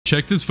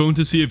Checked his phone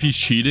to see if he's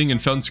cheating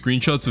and found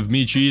screenshots of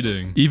me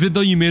cheating. Even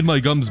though you made my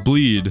gums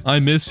bleed,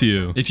 I miss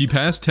you. If you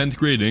passed 10th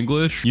grade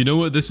English, you know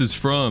what this is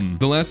from.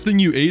 The last thing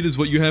you ate is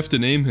what you have to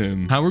name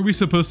him. How are we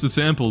supposed to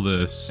sample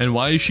this? And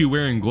why is she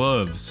wearing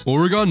gloves?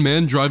 Oregon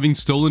man driving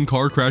stolen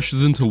car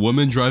crashes into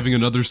woman driving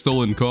another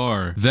stolen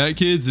car. That,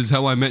 kids, is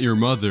how I met your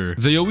mother.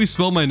 They always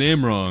spell my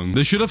name wrong.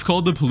 They should have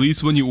called the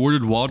police when you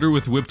ordered water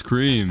with whipped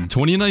cream.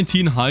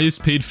 2019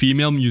 highest paid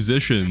female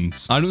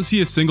musicians. I don't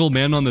see a single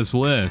man on this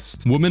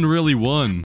list. Woman really won.